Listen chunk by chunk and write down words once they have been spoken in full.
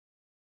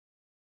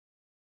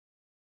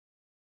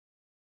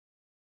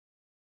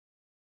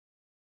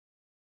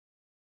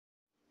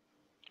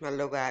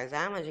Hello guys,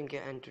 I'm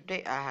Ajinkya and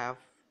today I have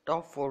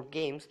top 4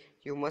 games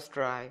you must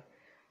try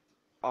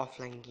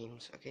offline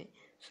games. Okay,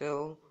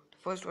 so the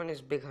first one is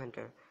Big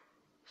Hunter.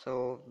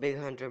 So Big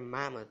Hunter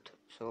Mammoth.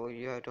 So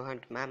you have to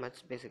hunt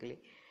mammoths basically.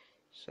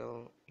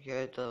 So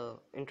here's the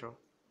intro.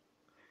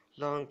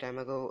 Long time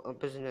ago, a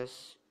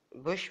business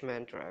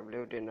bushman tribe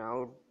lived in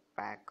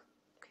outback.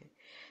 Okay,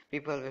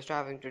 people were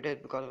starving to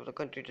death because of the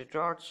country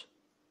droughts.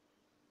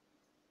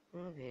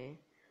 Okay,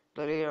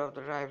 the leader of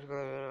the tribe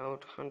was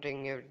out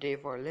hunting every day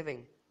for a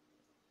living.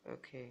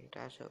 Okay,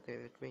 that's okay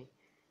with me.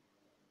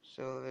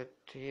 So with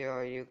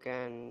here you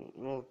can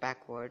move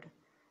backward,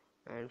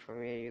 and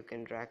from here you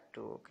can drag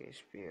to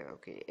spear.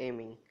 Okay,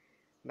 aiming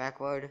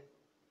backward,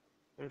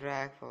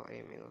 drag for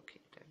aiming.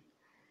 Okay, then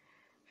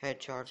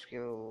headshots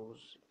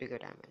gives bigger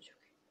damage.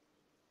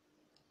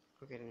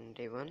 Okay, then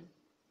day one.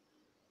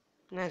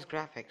 Nice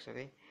graphics.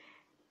 Okay,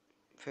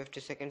 50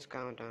 seconds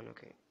countdown.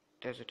 Okay,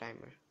 there's a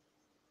timer.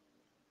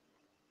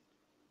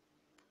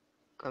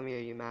 Come here,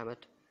 you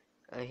mammoth.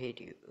 I hate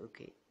you.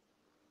 Okay,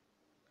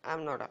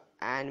 I'm not an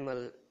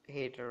animal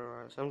hater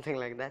or something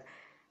like that.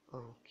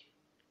 Okay,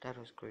 that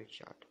was great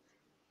shot.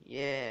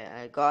 Yeah,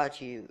 I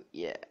got you.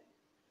 Yeah,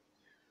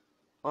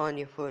 on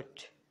your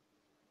foot.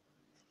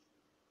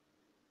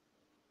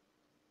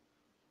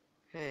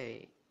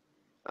 Hey,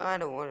 I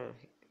don't want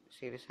to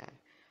see this ad.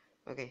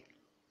 Okay,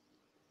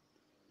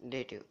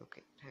 day two.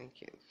 Okay,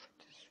 thank you for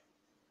this.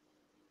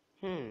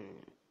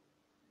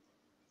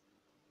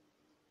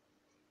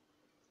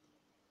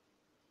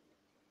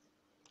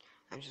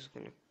 I'm just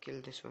gonna kill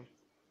this one.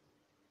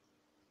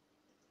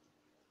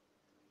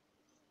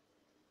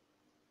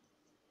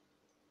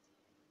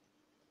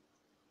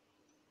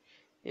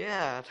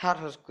 Yeah,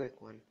 that was a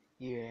quick one.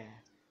 Yeah.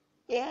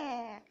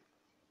 Yeah.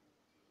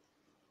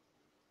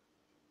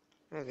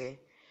 Okay,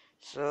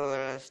 so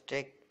let's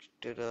take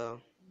to the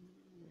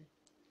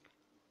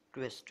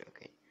twist.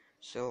 Okay,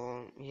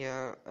 so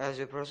here as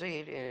you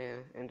proceed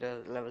in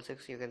the level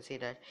 6, you can see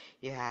that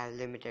you have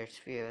limited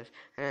spheres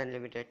and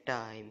unlimited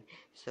time,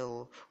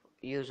 so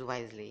use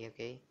wisely.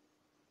 Okay.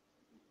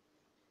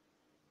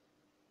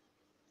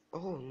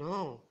 Oh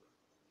no.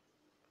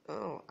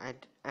 Oh,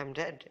 I'm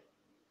dead.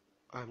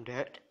 I'm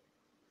dead.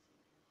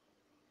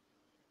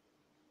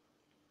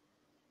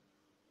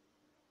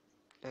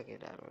 Okay,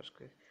 that was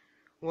good.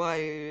 Why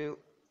are you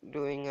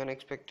doing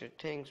unexpected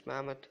things,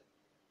 Mammoth?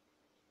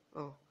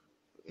 Oh,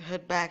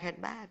 head back,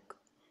 head back.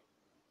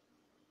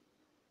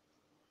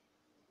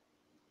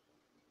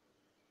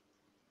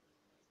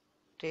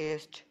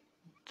 Taste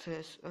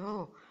this.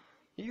 Oh,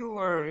 you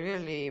are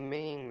really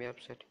making me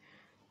upset.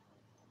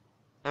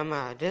 Am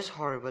I this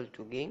horrible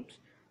to games?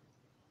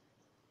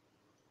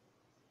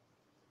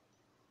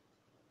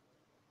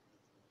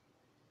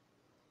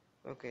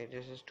 Okay,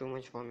 this is too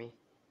much for me.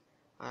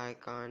 I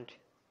can't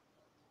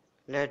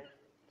let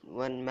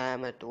one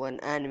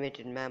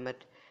animated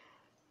mammoth,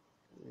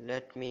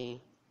 let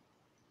me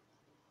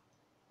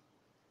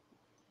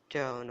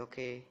down,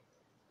 okay?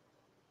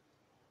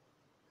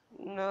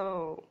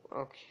 No,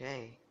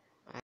 okay.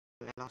 I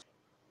lost.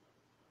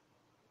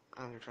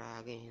 I will try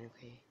again,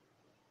 okay?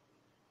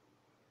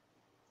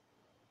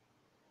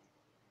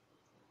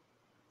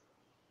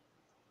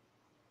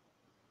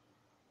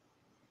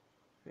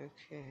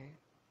 Okay.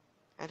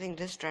 I think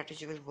this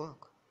strategy will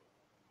work.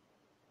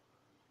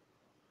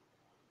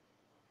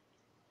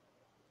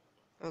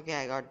 Okay,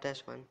 I got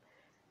this one.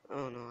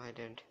 Oh no, I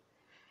didn't.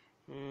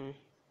 Hmm.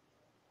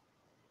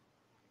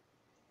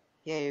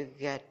 Yeah, you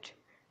get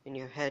in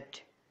your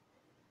head,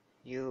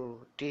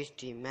 you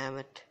tasty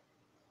mammoth.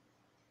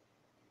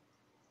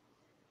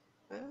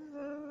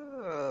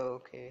 Oh,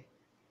 okay.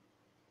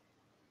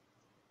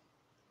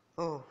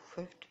 Oh,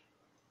 50.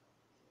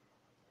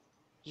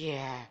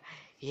 Yeah,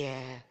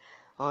 yeah.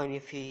 On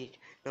your feet,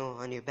 no,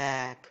 on your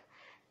back.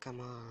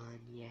 Come on,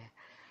 yeah.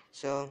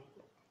 So,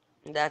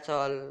 that's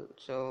all.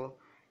 So,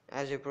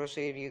 as you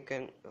proceed, you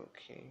can.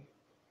 Okay.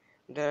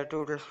 There are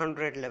total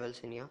 100 levels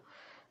in here.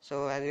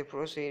 So, as you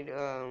proceed,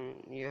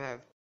 you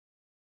have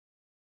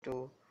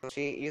to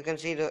see, you can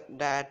see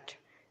that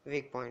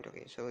weak point.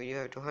 Okay, so you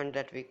have to hunt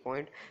that weak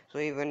point. So,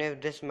 even if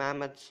this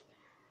mammoth's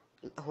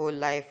whole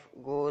life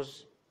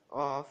goes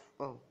off,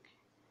 oh,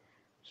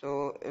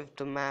 so if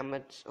the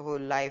mammoth's whole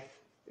life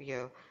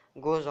here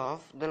goes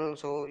off, then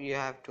also you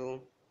have to,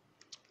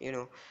 you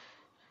know,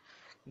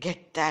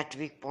 get that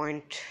weak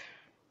point.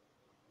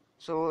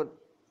 So,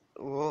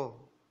 whoa,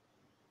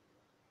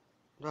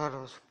 that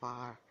was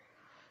far.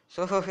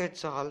 So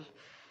it's all.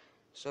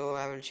 So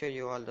I will show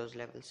you all those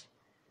levels.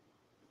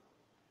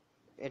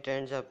 It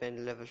ends up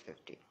in level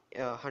 50,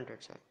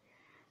 100, sorry.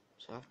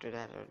 So after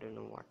that, I don't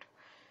know what.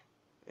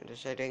 In the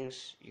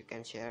settings, you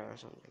can share or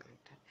something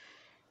like that.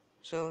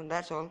 So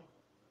that's all.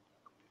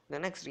 The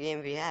next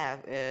game we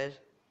have is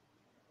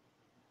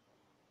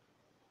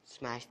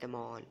Smash Them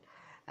All.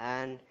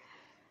 And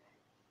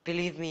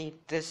believe me,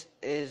 this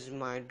is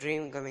my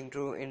dream coming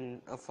true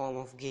in a form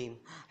of game.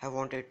 I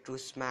wanted to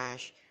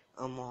smash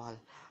a mall.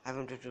 I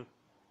wanted to.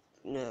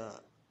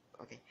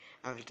 Okay,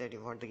 I will tell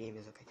you what the game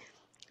is. Okay,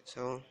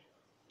 so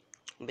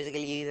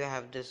Basically you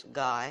have this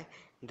guy,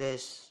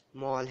 this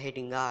mall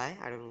hating guy.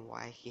 I don't know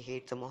why he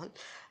hates the mall.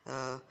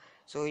 uh,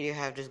 so you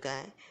have this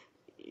guy.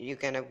 You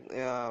can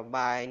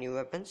buy new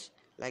weapons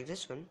like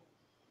this one.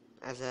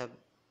 As I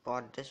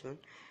bought this one,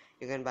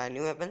 you can buy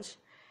new weapons.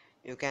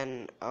 You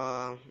can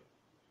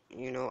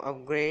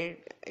upgrade.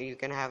 You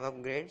can have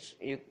upgrades.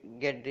 You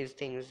get these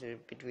things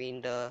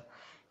between the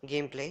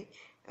gameplay.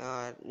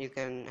 You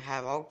can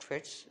have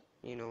outfits,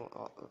 well,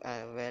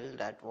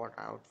 that what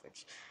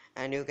outfits.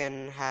 And you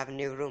can have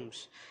new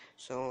rooms.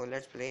 So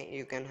let's play.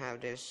 You can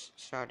have this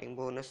starting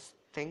bonus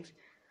things.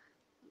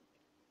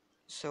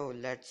 So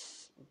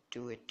let's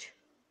do it.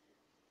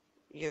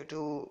 You have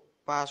to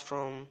pass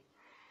from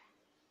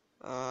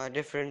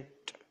different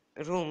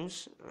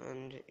rooms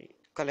and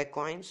collect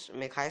coins,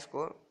 make high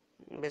score,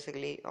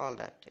 basically all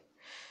that.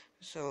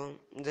 So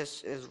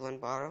this is one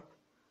power up.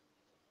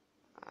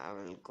 I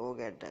will go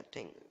get that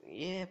thing.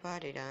 Yeah,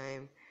 party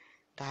time.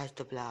 That's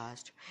the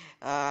blast.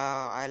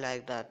 I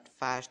like that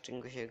fast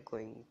extinguisher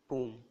going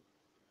boom.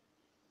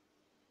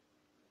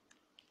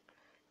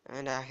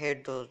 And I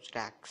hate those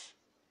racks.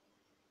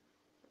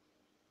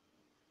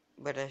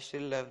 But I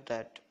still love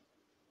that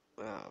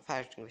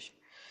fire extinguisher.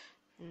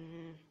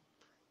 Mm.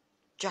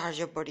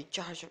 Charge up, buddy.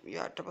 Charge up.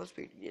 Yeah, double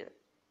speed. Yeah.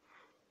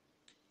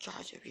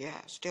 Charge up.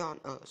 Yeah. Stay on.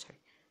 Oh, sorry.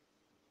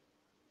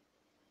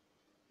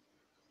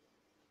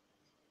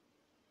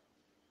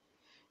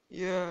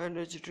 Yeah,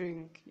 energy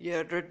drink.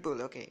 Yeah, Red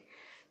Bull. Okay.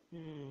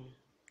 Hmm.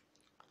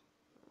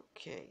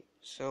 Okay.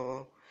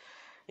 So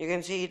you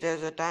can see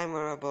there's a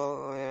timer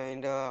above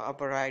in the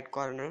upper right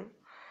corner,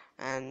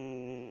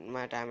 and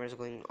my timer is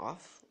going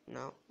off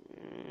now.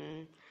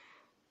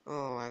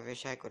 Oh, I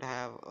wish I could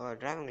have a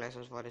driving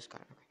license for this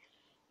car.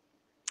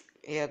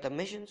 Okay. Here are the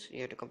missions.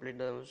 You have to complete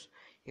those.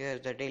 Here's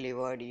the daily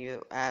word.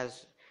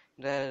 As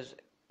there's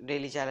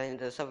daily challenge,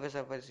 the subway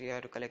surfers. You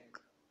have to collect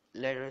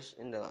letters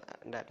in the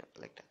that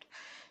like that.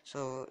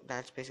 So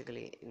that's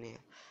basically in here.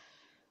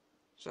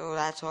 So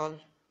that's all.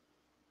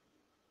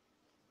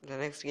 The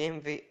next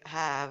game we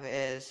have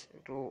is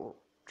Road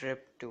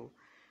Trip 2.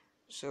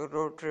 So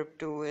Road Trip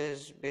 2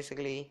 is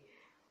basically,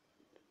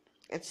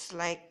 it's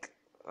like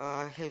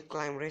hill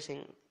climb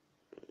racing.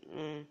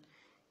 Mm,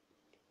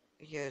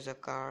 Here's a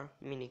car,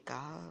 mini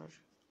car.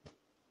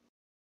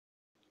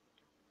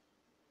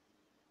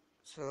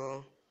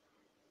 So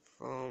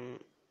from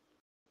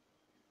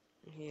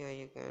here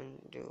you can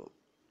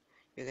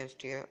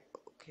steer.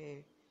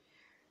 Okay,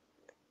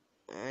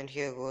 and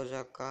here goes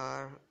a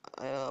car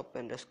up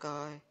in the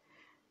sky,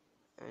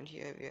 and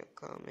here we are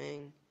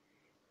coming.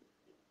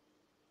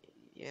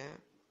 Yeah,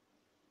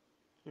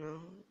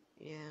 no,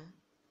 yeah.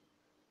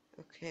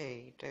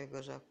 Okay, there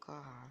goes a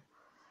car.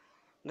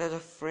 There's a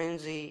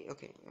frenzy.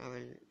 Okay, I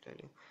will tell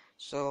you.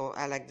 So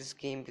I like this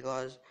game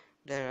because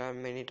there are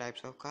many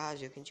types of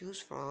cars you can choose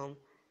from.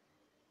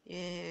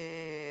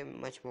 Yeah,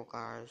 much more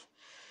cars.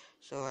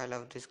 So I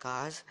love these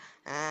cars.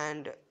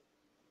 And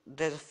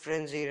there's a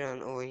frenzy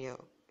run over here.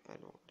 I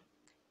know.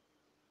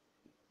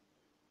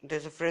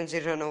 There's a frenzy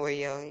run over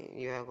here.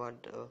 You have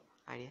got the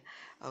idea.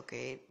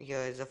 Okay,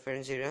 here is a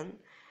frenzy run,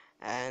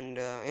 and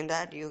in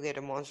that you get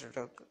a monster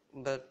truck,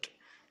 but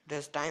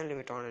there's time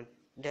limit on it.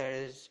 There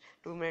is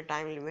 2 minute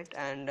time limit,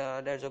 and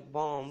there's a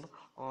bomb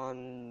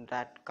on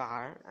that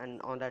car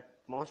and on that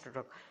monster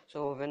truck.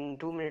 So when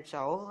 2 minutes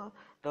are over,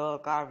 the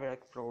car will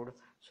explode.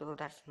 So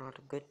that's not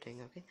a good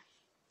thing. Okay,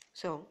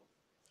 so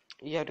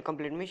you have to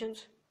complete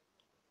missions.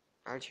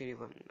 I'll show you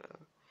one.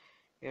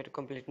 You have to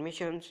complete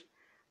missions,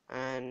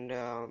 and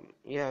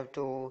you have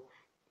to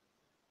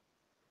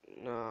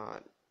uh,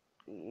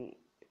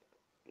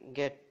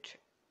 get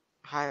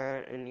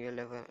higher in your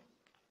level.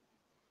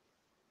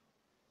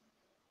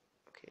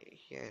 Okay,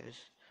 here's,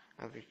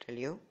 I will tell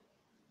you.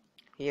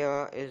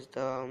 Here is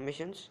the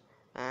missions,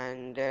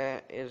 and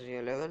there is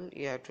your level.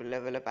 You have to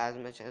level up as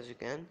much as you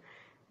can.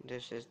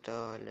 This is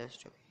the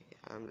list. Okay,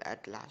 I'm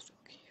at last.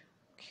 Okay,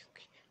 okay,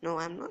 okay. No,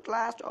 I'm not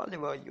last,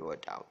 Oliver. You are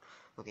down.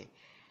 Okay,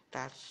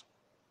 that's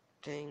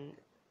thing.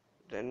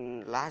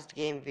 Then last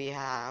game we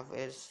have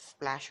is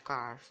Splash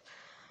Cars,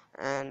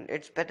 and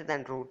it's better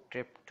than Road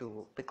Trip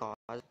 2 because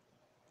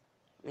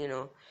you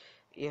know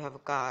you have a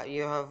car,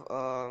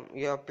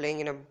 you're playing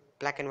in a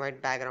black and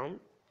white background,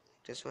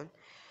 this one,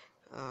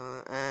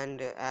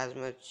 and as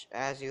much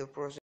as you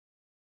proceed,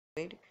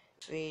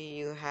 see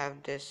you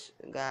have this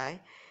guy.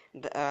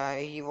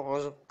 He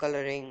was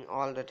coloring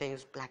all the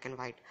things black and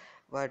white,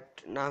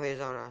 but now he's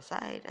on our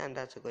side, and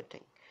that's a good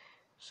thing.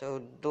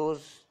 So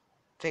those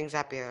things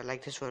appear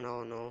like this one.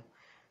 Oh no,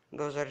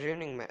 those are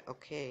ruining my.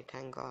 Okay,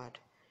 thank God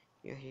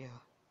you're here.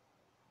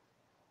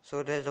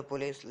 So there's the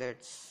police.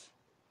 Let's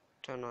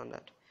turn on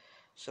that.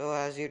 So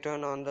as you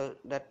turn on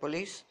that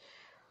police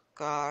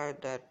car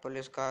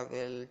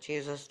will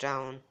chase us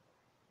down,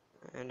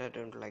 and I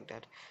don't like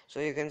that. So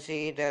you can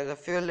see there's a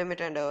fuel limit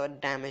and a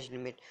damage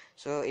limit.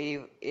 So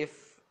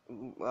if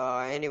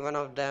any one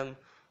of them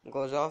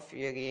goes off,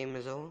 your game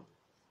is over.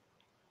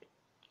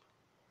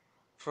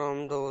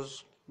 From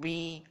those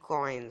B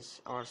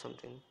coins or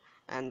something,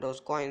 and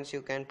those coins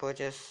you can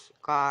purchase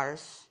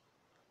cars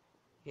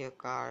Here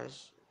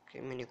cars, okay,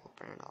 Mini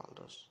Cooper and all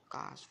those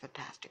cars,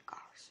 fantastic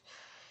cars.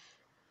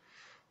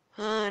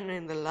 And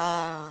in the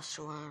last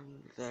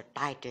one, the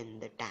Titan,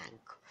 the tank.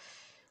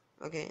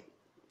 Okay,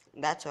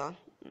 that's all.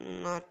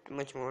 Not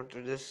much more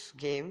to this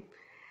game.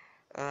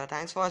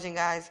 Thanks for watching,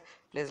 guys.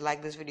 Please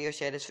like this video,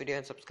 share this video,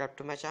 and subscribe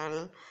to my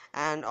channel.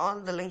 And all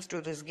the links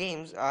to these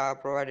games are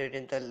provided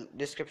in the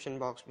description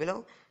box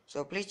below,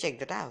 so please check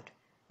that out.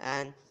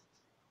 And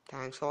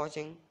thanks for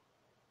watching.